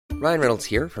Ryan Reynolds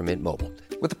here from Mint Mobile.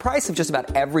 With the price of just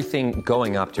about everything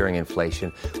going up during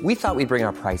inflation, we thought we'd bring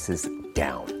our prices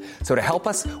down. So to help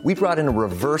us, we brought in a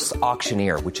reverse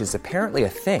auctioneer, which is apparently a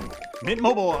thing. Mint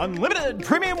Mobile Unlimited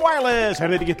Premium Wireless. How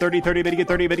to get 30, 30, bit to get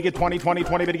 30, bit to get 20, 20,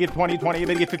 20, bit to get 20, 20,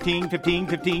 bit to get 15, 15,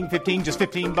 15, 15, just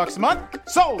 $15 a month?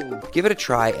 Sold! Give it a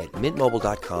try at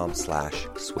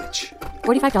mintmobile.com/switch.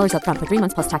 $45 up front for 3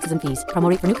 months plus taxes and fees. Promo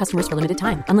rate for new customers for limited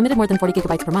time. Unlimited more than 40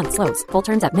 gigabytes per month. Slows full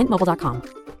terms at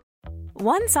mintmobile.com.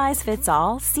 One size fits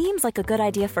all seems like a good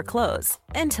idea for clothes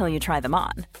until you try them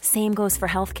on. Same goes for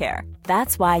healthcare.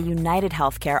 That's why United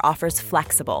Healthcare offers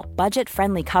flexible,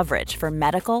 budget-friendly coverage for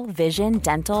medical, vision,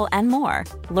 dental, and more.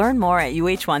 Learn more at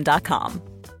uh1.com.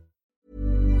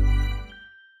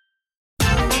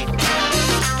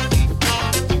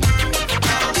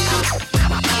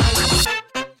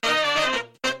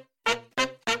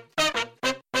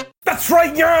 That's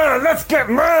right, yeah! Let's get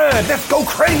mad! Let's go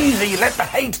crazy! Let the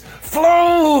hate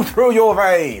flow through your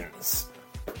veins!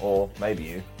 Or maybe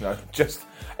you know, just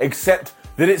accept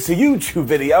that it's a YouTube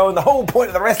video and the whole point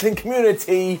of the wrestling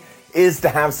community is to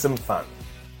have some fun.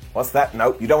 What's that?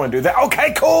 No, you don't want to do that.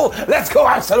 Okay, cool! Let's go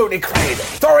absolutely crazy!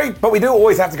 Sorry, but we do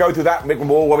always have to go through that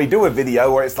rigmarole where we do a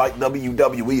video where it's like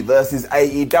WWE versus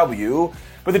AEW.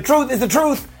 But the truth is the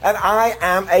truth, and I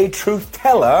am a truth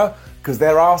teller. Because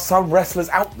there are some wrestlers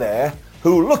out there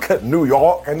who look at New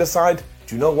York and decide,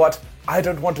 do you know what? I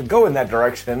don't want to go in that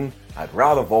direction. I'd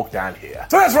rather walk down here.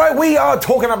 So that's right, we are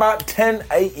talking about 10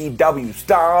 AEW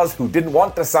stars who didn't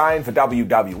want to sign for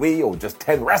WWE, or just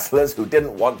 10 wrestlers who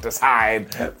didn't want to sign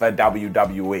for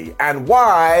WWE. And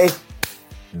why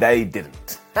they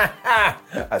didn't.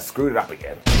 I screwed it up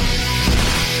again.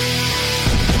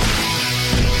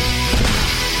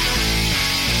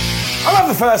 I love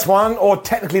the first one, or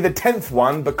technically the 10th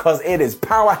one, because it is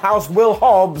Powerhouse Will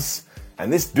Hobbs,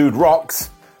 and this dude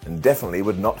rocks, and definitely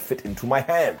would not fit into my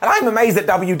hand. And I'm amazed that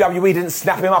WWE didn't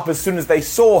snap him up as soon as they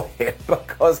saw him,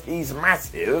 because he's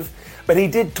massive, but he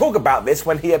did talk about this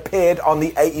when he appeared on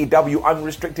the AEW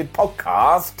Unrestricted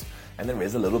podcast, and there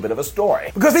is a little bit of a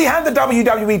story. Because he had the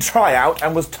WWE tryout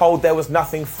and was told there was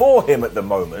nothing for him at the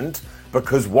moment,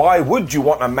 because why would you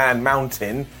want a man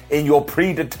mountain in your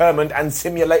predetermined and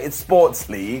simulated sports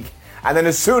league? And then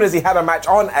as soon as he had a match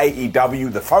on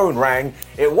AEW, the phone rang.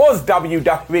 It was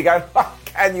WWE going,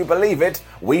 can you believe it?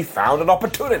 We found an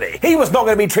opportunity. He was not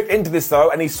going to be tricked into this though,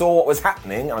 and he saw what was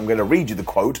happening. I'm going to read you the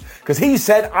quote, because he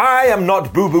said, I am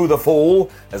not Boo Boo the Fool,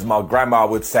 as my grandma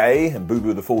would say, and Boo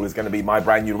Boo the Fool is going to be my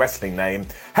brand new wrestling name.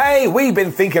 Hey, we've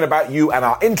been thinking about you and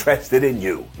are interested in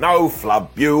you. No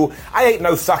flub you. I ain't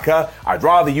no sucker. I'd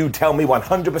rather you tell me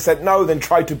 100% no than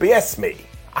try to BS me.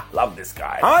 I love this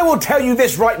guy. I will tell you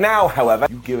this right now, however.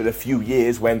 You give it a few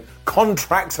years when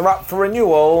contracts are up for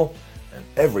renewal, and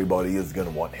everybody is going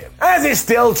to want him. As is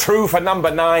still true for number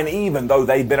 9, even though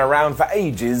they've been around for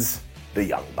ages, the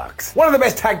Young Bucks. One of the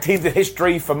best tag teams in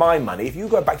history for my money. If you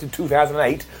go back to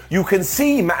 2008, you can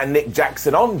see Matt and Nick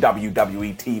Jackson on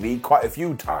WWE TV quite a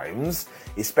few times,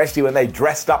 especially when they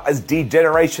dressed up as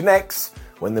D-Generation X,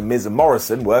 when The Miz and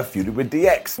Morrison were feuded with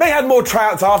DX. They had more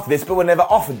tryouts after this, but were never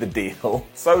offered the deal,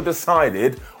 so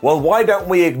decided, well, why don't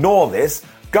we ignore this,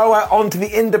 go out onto the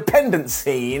independent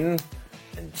scene,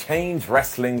 and change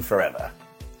wrestling forever.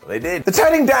 Well, they did. The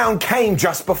turning down came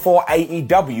just before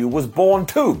AEW was born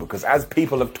too, because as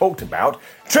people have talked about,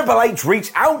 Triple H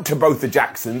reached out to both the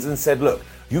Jacksons and said, look,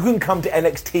 you can come to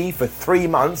NXT for 3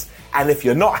 months, and if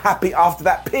you're not happy after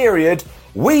that period,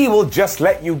 we will just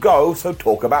let you go, so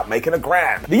talk about making a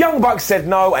grand. The Young Bucks said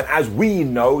no, and as we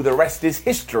know, the rest is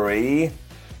history.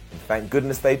 And thank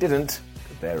goodness they didn't,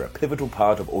 because they're a pivotal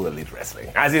part of All Elite Wrestling.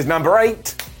 As is number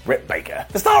 8, Britt Baker.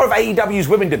 The star of AEW's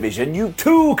women division, you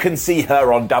too can see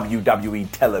her on WWE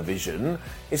television,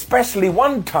 especially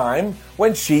one time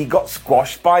when she got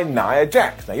squashed by Nia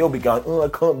Jax. Now you'll be going, oh, I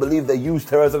can't believe they used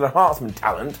her as an enhancement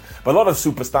talent, but a lot of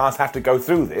superstars have to go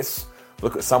through this.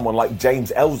 Look at someone like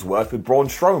James Ellsworth with Braun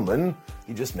Strowman.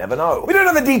 You just never know. We don't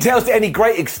know the details to any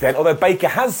great extent, although Baker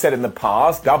has said in the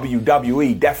past,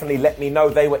 WWE definitely let me know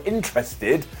they were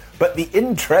interested, but the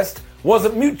interest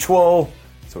wasn't mutual.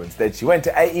 So instead she went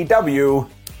to AEW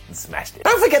and smashed it.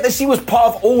 Don't forget that she was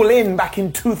part of All In back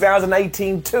in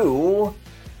 2018 too.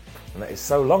 And that is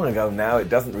so long ago now, it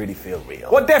doesn't really feel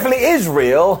real. What definitely is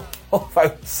real,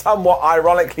 although somewhat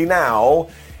ironically now,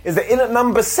 is that in at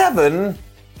number 7...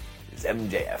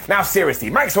 MJF. Now seriously,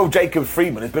 Maxwell Jacob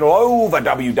Friedman has been all over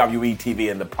WWE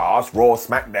TV in the past, Raw,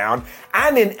 SmackDown,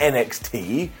 and in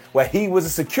NXT, where he was a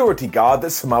security guard that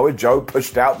Samoa Joe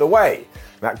pushed out the way.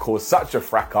 That caused such a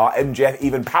fracas, MJF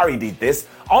even parodied this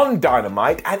on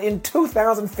Dynamite, and in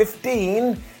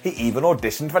 2015, he even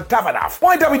auditioned for Tough Enough.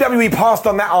 Why WWE passed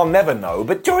on that, I'll never know,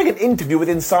 but during an interview with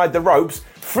Inside the Ropes,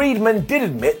 Friedman did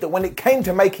admit that when it came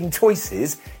to making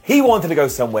choices, he wanted to go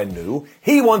somewhere new,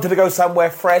 he wanted to go somewhere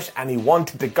fresh, and he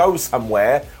wanted to go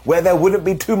somewhere where there wouldn't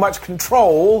be too much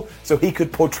control so he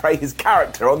could portray his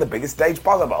character on the biggest stage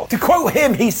possible. To quote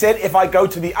him, he said, "If I go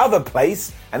to the other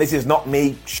place, and this is not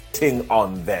me shitting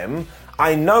on them,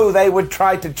 I know they would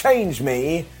try to change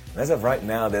me. And as of right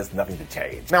now, there's nothing to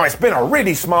change." Now, it's been a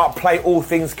really smart play, all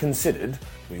things considered.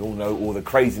 We all know all the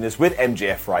craziness with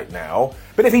MJF right now.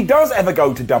 But if he does ever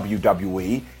go to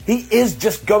WWE, he is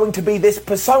just going to be this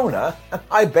persona. And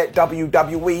I bet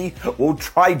WWE will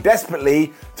try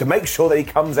desperately to make sure that he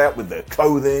comes out with the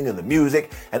clothing and the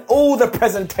music and all the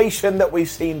presentation that we've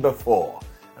seen before.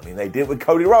 I mean, they did it with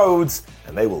Cody Rhodes,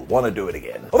 and they will want to do it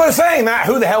again. Although saying that,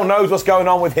 who the hell knows what's going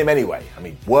on with him anyway? I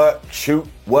mean, work, shoot,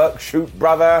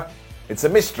 brother. It's a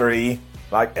mystery,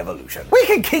 like Evolution. We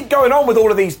can keep going on with all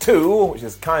of these too, which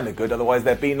is kind of good, otherwise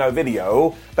there'd be no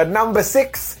video. But number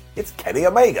 6, it's Kenny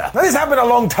Omega. Now, this happened a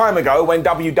long time ago when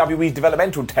WWE's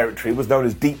developmental territory was known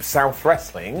as Deep South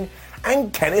Wrestling,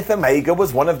 and Kenneth Omega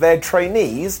was one of their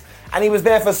trainees, and he was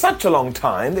there for such a long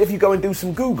time that if you go and do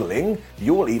some Googling,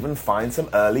 you'll even find some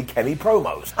early Kenny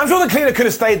promos. I'm sure the cleaner could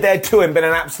have stayed there too and been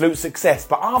an absolute success,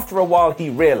 but after a while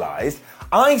he realised,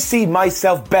 I see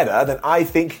myself better than I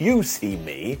think you see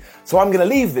me, so I'm going to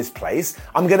leave this place,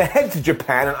 I'm going to head to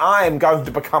Japan, and I am going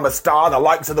to become a star the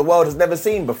likes of the world has never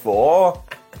seen before.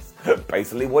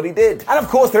 Basically what he did. And of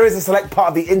course there is a select part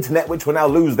of the internet which will now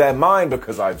lose their mind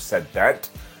because I've said that.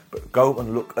 But go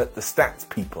and look at the stats,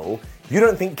 people. If you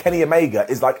don't think Kenny Omega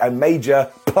is like a major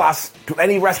plus to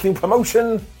any wrestling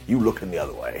promotion, you looking the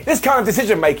other way. This kind of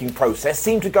decision-making process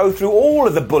seemed to go through all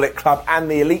of the Bullet Club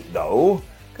and the Elite, though.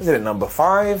 Because at number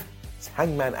 5, it's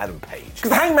Hangman Adam Page.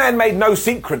 Because Hangman made no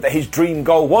secret that his dream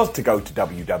goal was to go to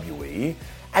WWE,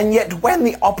 and yet when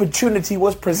the opportunity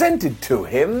was presented to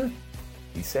him,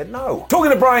 he said no.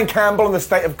 Talking to Brian Campbell on the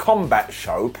State of Combat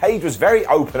show, Page was very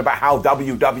open about how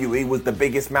WWE was the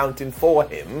biggest mountain for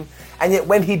him, and yet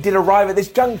when he did arrive at this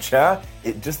juncture,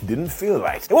 it just didn't feel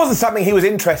right. It wasn't something he was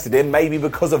interested in, maybe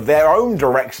because of their own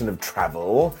direction of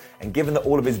travel, and given that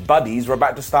all of his buddies were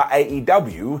about to start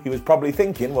AEW, he was probably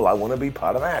thinking, well, I want to be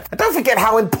part of that. And don't forget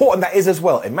how important that is as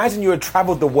well. Imagine you had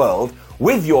traveled the world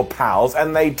with your pals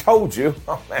and they told you,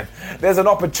 oh man, there's an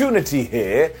opportunity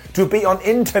here to be on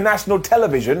international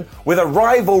television with a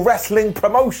rival wrestling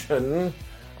promotion.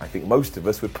 I think most of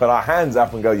us would put our hands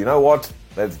up and go, you know what,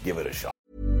 let's give it a shot.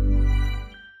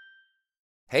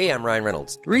 Hey, I'm Ryan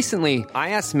Reynolds. Recently,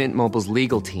 I asked Mint Mobile's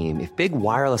legal team if big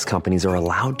wireless companies are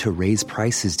allowed to raise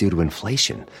prices due to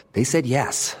inflation. They said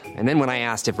yes. And then when I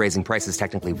asked if raising prices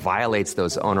technically violates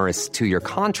those onerous 2-year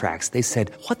contracts, they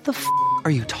said, what the f*** are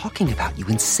you talking about, you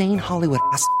insane Hollywood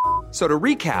ass f- So to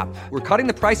recap, we're cutting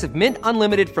the price of Mint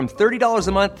Unlimited from $30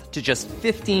 a month to just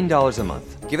 $15 a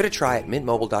month. Give it a try at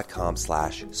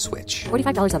mintmobile.com/switch.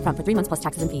 $45 up front for 3 months plus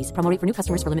taxes and fees. Promo rate for new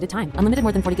customers for limited time. Unlimited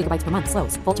more than 40 gigabytes per month.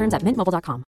 Slows full terms at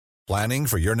mintmobile.com. Planning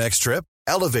for your next trip?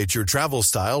 Elevate your travel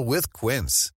style with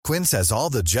Quince. Quince has all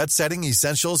the jet-setting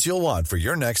essentials you'll want for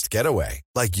your next getaway,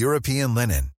 like European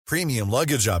linen, premium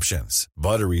luggage options,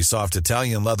 buttery soft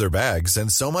Italian leather bags,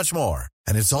 and so much more.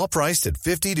 And it's all priced at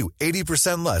 50 to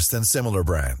 80% less than similar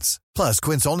brands. Plus,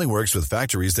 Quince only works with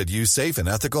factories that use safe and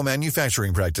ethical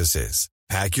manufacturing practices.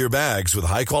 Pack your bags with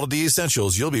high-quality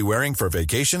essentials you'll be wearing for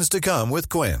vacations to come with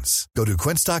Quince. Go to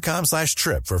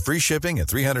quince.com/trip for free shipping and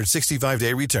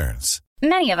 365-day returns.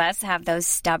 Many of us have those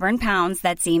stubborn pounds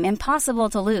that seem impossible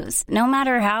to lose, no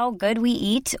matter how good we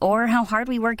eat or how hard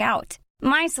we work out.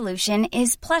 My solution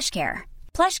is PlushCare.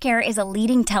 PlushCare is a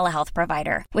leading telehealth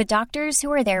provider with doctors who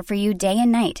are there for you day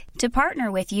and night to partner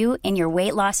with you in your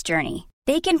weight loss journey.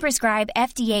 They can prescribe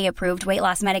FDA-approved weight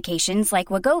loss medications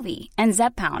like Wegovy and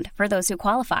Zepbound for those who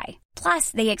qualify. Plus,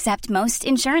 they accept most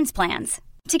insurance plans.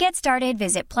 To get started,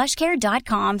 visit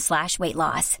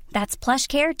plushcare.com/weightloss. That's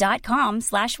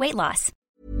plushcare.com/weightloss.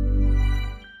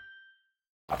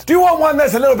 Do you want one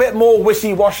that's a little bit more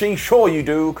wishy-washy? Sure you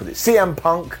do, because it's CM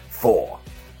Punk 4.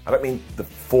 I don't mean the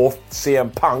 4th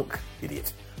CM Punk,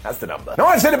 idiot. That's the number. Now,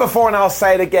 I've said it before and I'll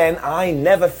say it again. I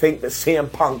never think that CM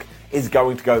Punk is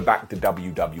going to go back to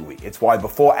WWE. It's why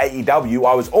before AEW,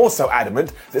 I was also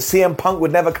adamant that CM Punk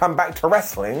would never come back to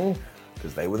wrestling,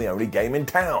 because they were the only game in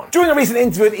town. During a recent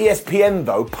interview with ESPN,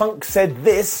 though, Punk said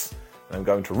this and I'm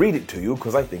going to read it to you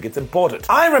because I think it's important.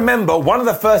 I remember one of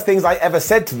the first things I ever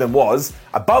said to them was,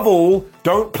 above all,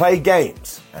 don't play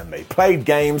games. And they played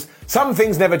games. Some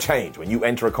things never change. When you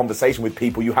enter a conversation with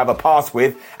people you have a past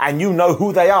with and you know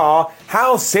who they are,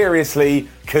 how seriously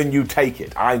can you take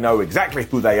it? I know exactly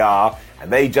who they are, and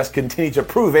they just continue to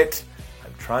prove it.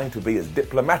 Trying to be as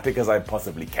diplomatic as I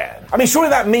possibly can. I mean, surely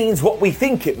that means what we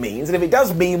think it means, and if it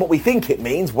does mean what we think it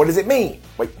means, what does it mean?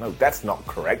 Wait, no, that's not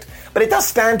correct. But it does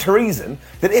stand to reason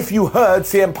that if you heard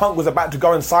CM Punk was about to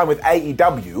go and sign with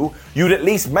AEW, you'd at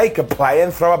least make a play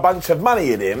and throw a bunch of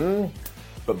money at him.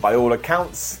 But by all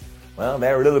accounts, well,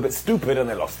 they're a little bit stupid and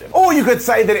they lost him. Or you could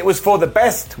say that it was for the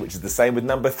best, which is the same with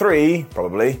number 3,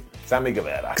 probably. Sammy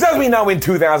Guevara. Because as we know in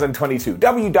 2022,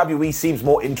 WWE seems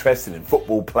more interested in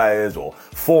football players or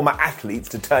former athletes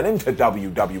to turn into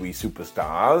WWE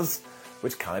superstars,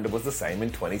 which kind of was the same in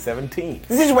 2017.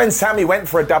 This is when Sammy went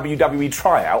for a WWE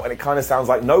tryout, and it kind of sounds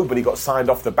like nobody got signed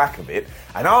off the back of it,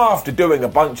 and after doing a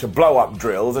bunch of blow-up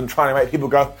drills and trying to make people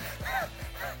go,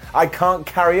 I can't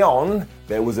carry on,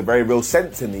 there was a very real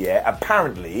sense in the air,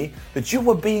 apparently, that you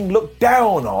were being looked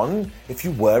down on if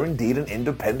you were indeed an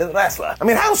independent wrestler. I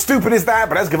mean, how stupid is that?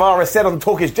 But as Guevara said on the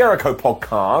Talk Is Jericho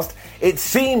podcast, it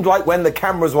seemed like when the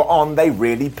cameras were on, they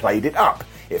really played it up.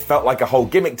 It felt like a whole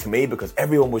gimmick to me because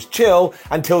everyone was chill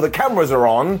until the cameras are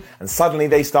on and suddenly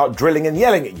they start drilling and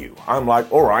yelling at you. I'm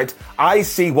like, all right, I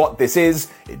see what this is.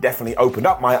 It definitely opened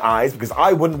up my eyes because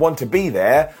I wouldn't want to be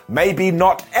there. Maybe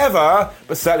not ever,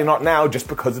 but certainly not now just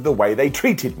because of the way they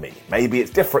treated me. Maybe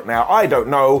it's different now, I don't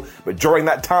know. But during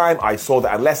that time, I saw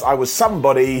that unless I was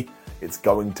somebody, it's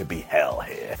going to be hell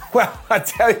here. Well, I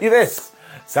tell you this,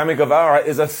 Sammy Guevara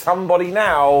is a somebody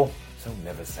now. So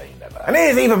never say never. And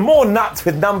here's even more nuts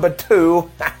with number 2,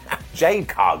 Jade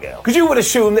Cargill. Because you would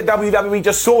assume that WWE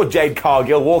just saw Jade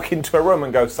Cargill walk into a room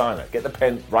and go, sign her, get the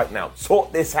pen right now,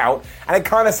 sort this out. And it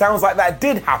kind of sounds like that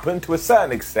did happen to a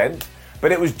certain extent,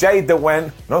 but it was Jade that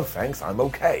went, no thanks, I'm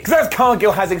okay. Because as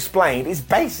Cargill has explained, it's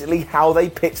basically how they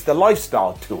pitched the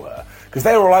lifestyle to her. Because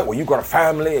they were like, well, you've got a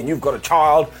family and you've got a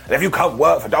child, and if you can't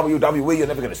work for WWE, you're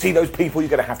never going to see those people, you're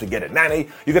going to have to get a nanny,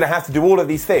 you're going to have to do all of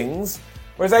these things.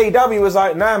 Whereas AEW was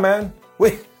like, nah, man,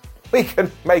 we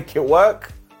can make it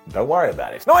work. Don't worry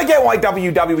about it. Now, I get why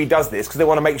WWE does this, because they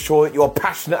want to make sure that you're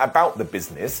passionate about the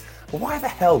business. But why the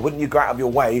hell wouldn't you go out of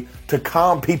your way to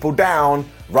calm people down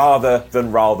rather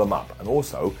than rile them up? And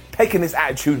also, taking this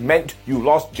attitude meant you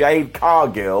lost Jade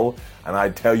Cargill. And I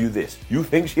tell you this, you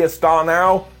think she's a star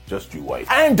now? Just you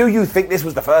wait. And do you think this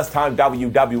was the first time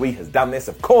WWE has done this?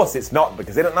 Of course it's not,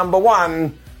 because in at number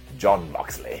 1, Jon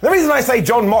Moxley. The reason I say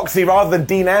Jon Moxley rather than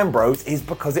Dean Ambrose is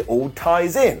because it all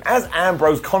ties in. As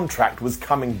Ambrose's contract was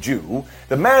coming due,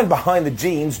 the man behind the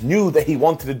jeans knew that he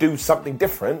wanted to do something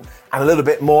different and a little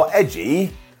bit more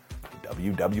edgy.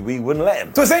 WWE wouldn't let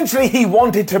him. So essentially he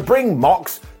wanted to bring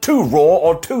Mox to Raw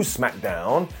or to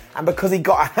SmackDown, and because he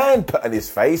got a hand put in his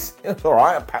face, it's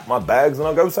alright, I'll pack my bags and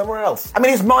I'll go somewhere else. I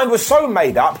mean, his mind was so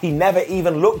made up, he never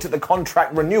even looked at the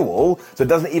contract renewal, so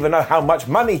doesn't even know how much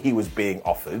money he was being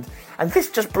offered. And this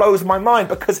just blows my mind,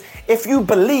 because if you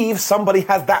believe somebody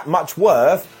has that much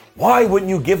worth, why wouldn't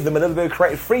you give them a little bit of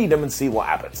creative freedom and see what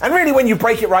happens? And really, when you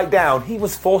break it right down, he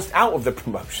was forced out of the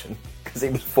promotion because he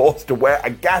was forced to wear a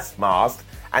gas mask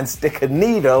and stick a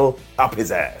needle up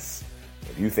his ass.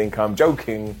 If you think I'm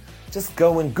joking, just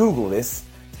go and Google this.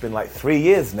 It's been like 3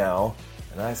 years now,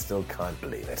 and I still can't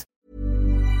believe it.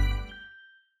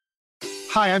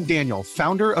 Hi, I'm Daniel,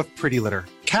 founder of Pretty Litter.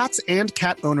 Cats and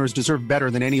cat owners deserve better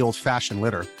than any old-fashioned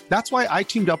litter. That's why I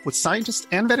teamed up with scientists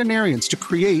and veterinarians to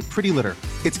create Pretty Litter.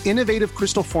 Its innovative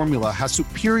crystal formula has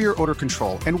superior odor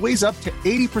control and weighs up to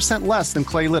 80% less than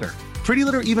clay litter. Pretty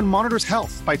Litter even monitors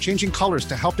health by changing colors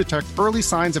to help detect early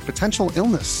signs of potential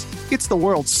illness. It's the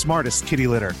world's smartest kitty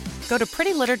litter. Go to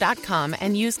prettylitter.com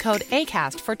and use code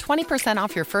ACAST for 20%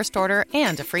 off your first order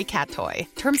and a free cat toy.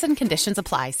 Terms and conditions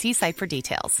apply. See site for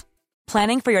details.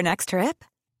 Planning for your next trip?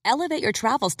 Elevate your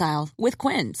travel style with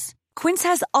Quince. Quince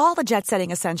has all the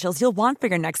jet-setting essentials you'll want for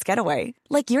your next getaway,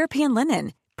 like European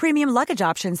linen, premium luggage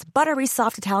options, buttery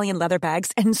soft Italian leather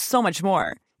bags, and so much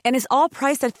more. And is all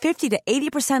priced at 50 to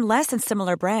 80% less than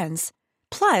similar brands.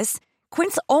 Plus,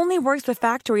 Quince only works with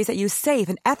factories that use safe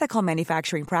and ethical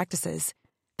manufacturing practices.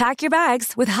 Pack your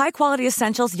bags with high-quality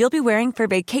essentials you'll be wearing for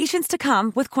vacations to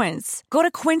come with Quince. Go to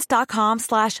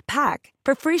quince.com/pack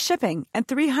for free shipping and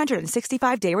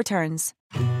 365-day returns.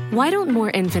 Why don't more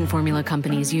infant formula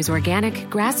companies use organic,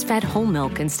 grass-fed whole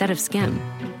milk instead of skim?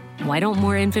 Why don't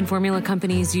more infant formula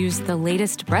companies use the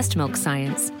latest breast milk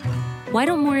science? Why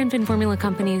don't more infant formula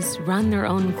companies run their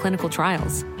own clinical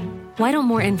trials? Why don't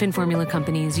more infant formula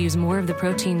companies use more of the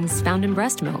proteins found in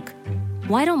breast milk?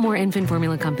 Why don't more infant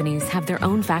formula companies have their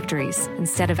own factories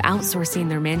instead of outsourcing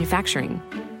their manufacturing?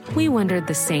 We wondered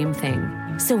the same thing.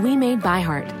 So we made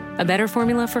ByHeart, a better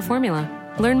formula for formula.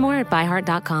 Learn more at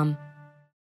byheart.com.